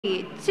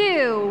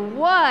2,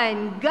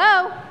 1,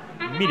 go!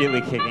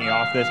 Immediately kicking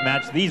off this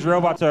match, these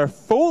robots are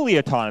fully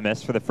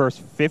autonomous for the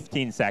first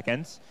 15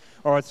 seconds,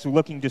 or it's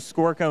looking to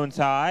score cones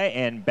high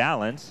and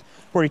balance.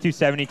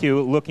 4272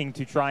 looking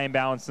to try and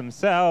balance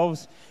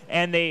themselves,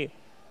 and they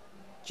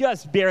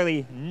just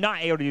barely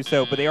not able to do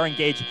so, but they are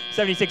engaged.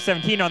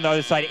 7617 on the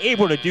other side,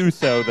 able to do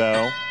so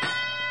though.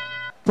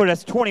 Put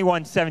us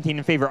 21-17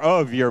 in favor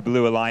of your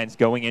Blue Alliance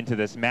going into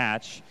this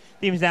match.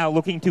 Team's now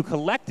looking to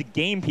collect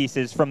game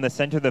pieces from the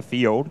center of the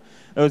field.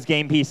 Those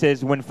game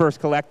pieces, when first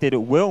collected,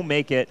 will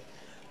make it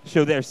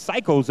so their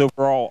cycles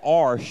overall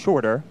are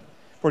shorter.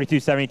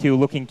 4272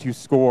 looking to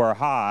score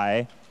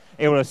high.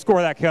 Able to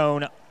score that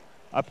cone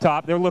up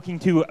top. They're looking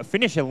to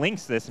finish a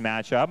links this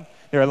matchup.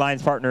 Their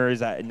alliance partner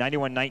is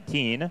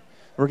 9119.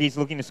 Rookies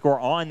looking to score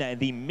on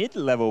the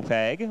mid-level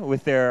peg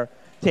with their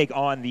take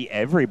on the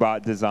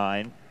Everybot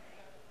design.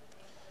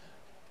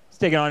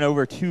 Taking on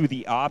over to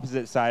the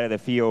opposite side of the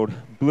field.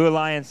 Blue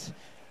Alliance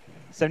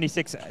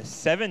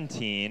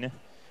 76-17.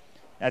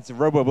 That's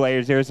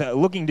RoboBlazers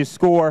looking to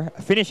score,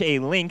 finish a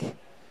link.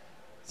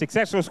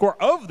 Successful score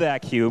of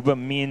that cube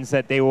means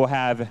that they will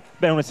have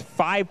bonus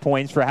 5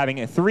 points for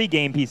having 3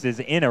 game pieces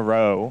in a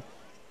row.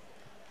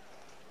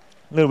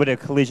 A little bit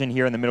of collision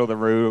here in the middle of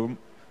the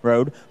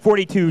road.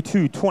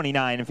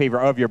 42-29 in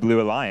favor of your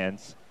Blue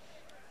Alliance.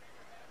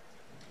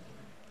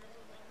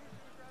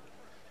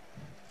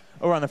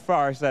 Over on the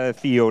far side of the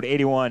field,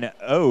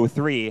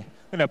 8103,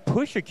 going to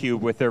push a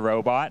cube with their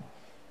robot.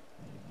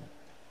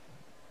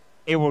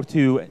 Able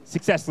to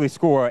successfully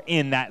score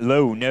in that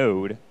low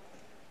node.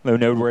 Low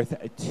node worth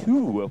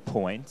 2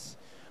 points.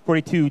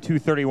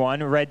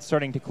 42-231, Red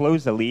starting to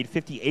close the lead.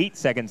 58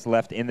 seconds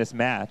left in this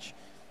match.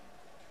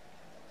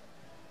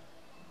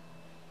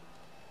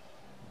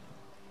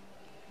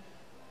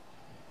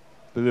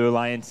 Blue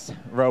Alliance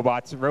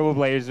robots,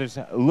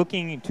 RoboBlazers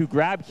looking to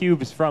grab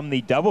cubes from the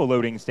double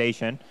loading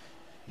station.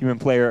 Human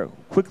player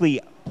quickly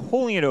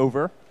pulling it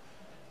over.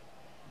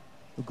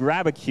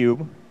 Grab a cube.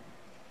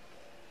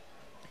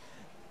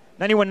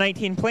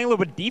 9119 playing a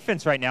little bit of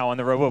defense right now on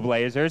the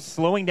RoboBlazers,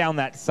 slowing down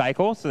that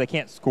cycle so they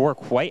can't score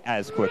quite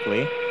as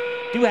quickly.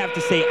 Do have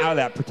to stay out of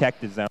that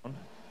protected zone.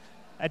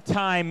 That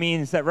time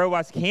means that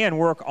robots can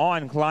work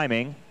on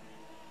climbing.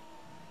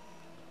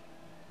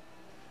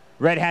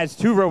 Red has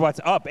 2 robots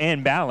up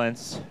and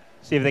balance.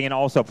 See if they can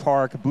also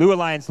park. Blue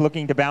Alliance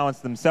looking to balance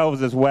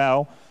themselves as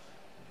well.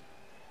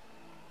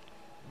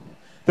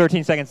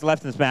 13 seconds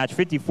left in this match,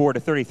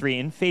 54-33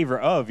 in favor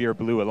of your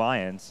Blue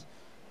Alliance.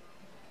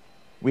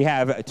 We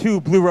have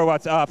 2 blue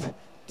robots up,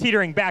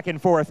 teetering back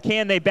and forth.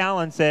 Can they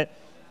balance it?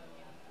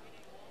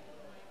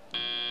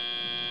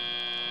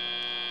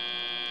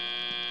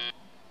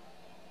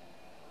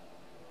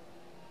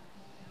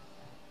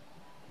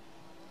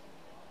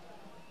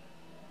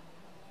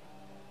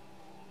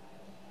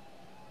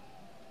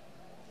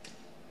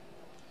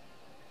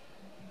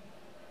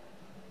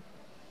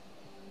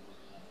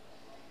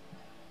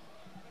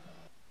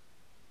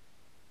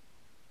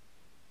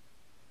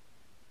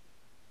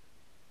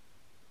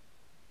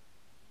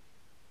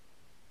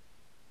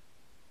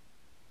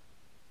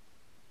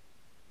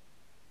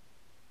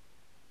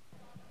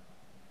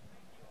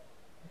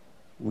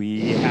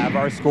 We have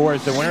our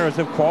scores. The winners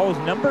of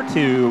Quals number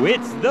 2.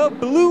 It's the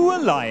Blue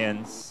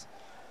Alliance.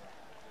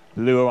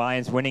 Blue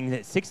Alliance winning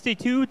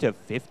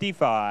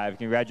 62-55.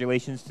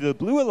 Congratulations to the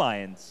Blue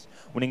Alliance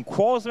winning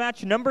Quals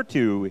match number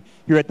 2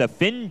 here at the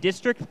Finn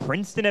District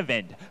Princeton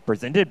event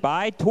presented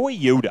by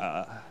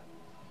Toyota.